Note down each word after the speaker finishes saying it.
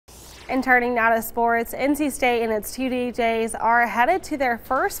And turning now to sports, NC State and its two DJs are headed to their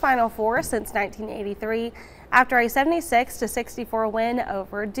first Final Four since 1983 after a 76-64 win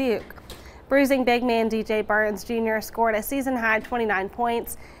over Duke. Bruising big man DJ Burns Jr. scored a season-high 29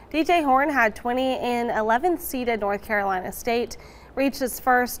 points. DJ Horn had 20 and 11th seeded North Carolina State reached its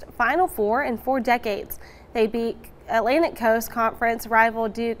first Final Four in 4 decades. They beat Atlantic Coast Conference rival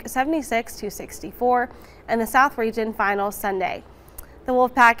Duke 76-64 in the South Region Finals Sunday. The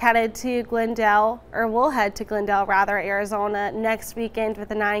Wolfpack will head to Glendale, Arizona next weekend with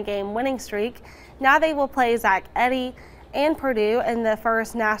a 9-game winning streak. Now they will play Zach Edey and Purdue in the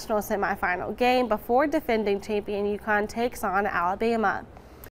first national semifinal game before defending champion UConn takes on Alabama.